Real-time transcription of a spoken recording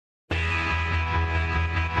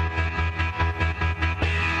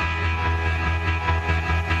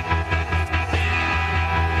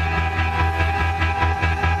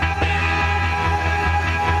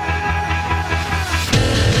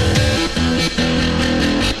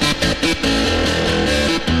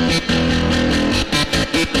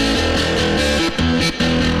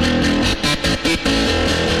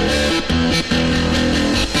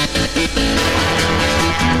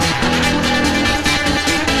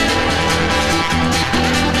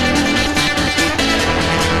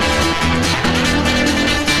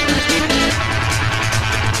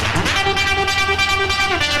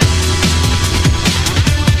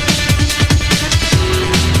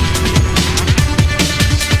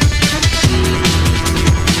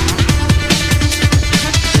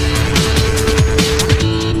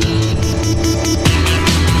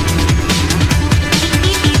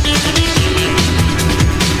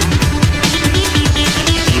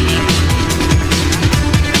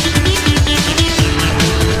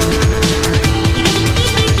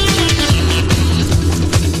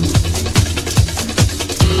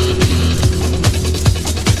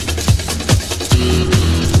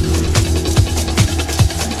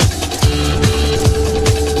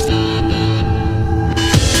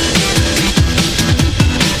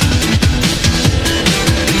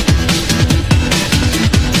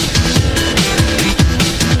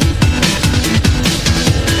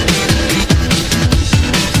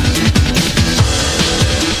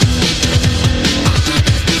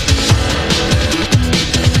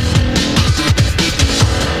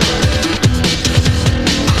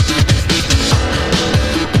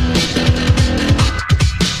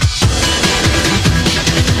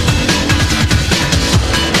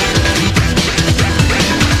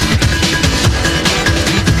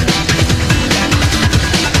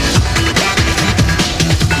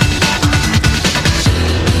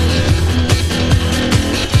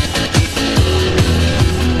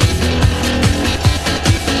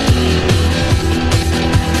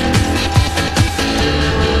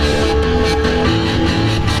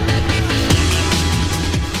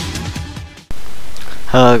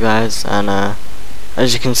Hello guys, and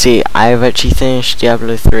as you can see, I've actually finished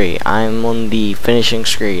Diablo 3. I'm on the finishing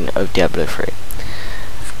screen of Diablo 3.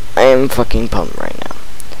 I am fucking pumped right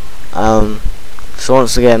now. So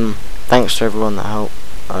once again, thanks to everyone that helped.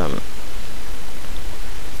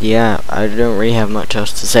 Yeah, I don't really have much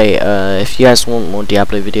else to say. If you guys want more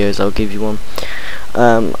Diablo videos, I'll give you one.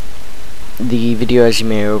 The video, as you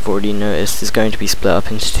may have already noticed, is going to be split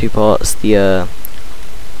up into two parts. The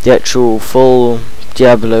actual full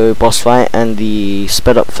Diablo boss fight and the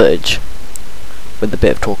sped up footage with a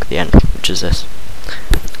bit of talk at the end, which is this.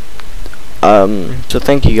 So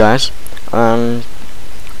thank you guys,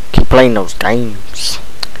 keep playing those games,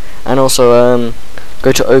 and also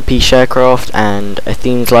go to OP Sharecraft and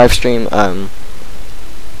Athene's live stream. I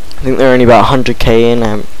think they're only about 100k in,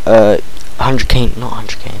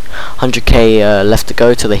 100k left to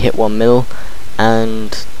go till they hit 1 mil,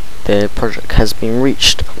 and their project has been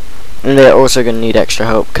reached. And they're also going to need extra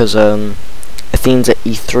help because Athene's at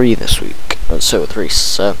E3 this week, and so with Reese.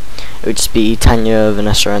 So it would just be Tanya,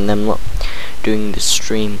 Vanessa, and them lot doing this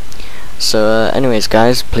stream. So anyways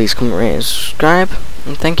guys, please comment, rate, and subscribe,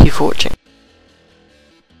 and thank you for watching.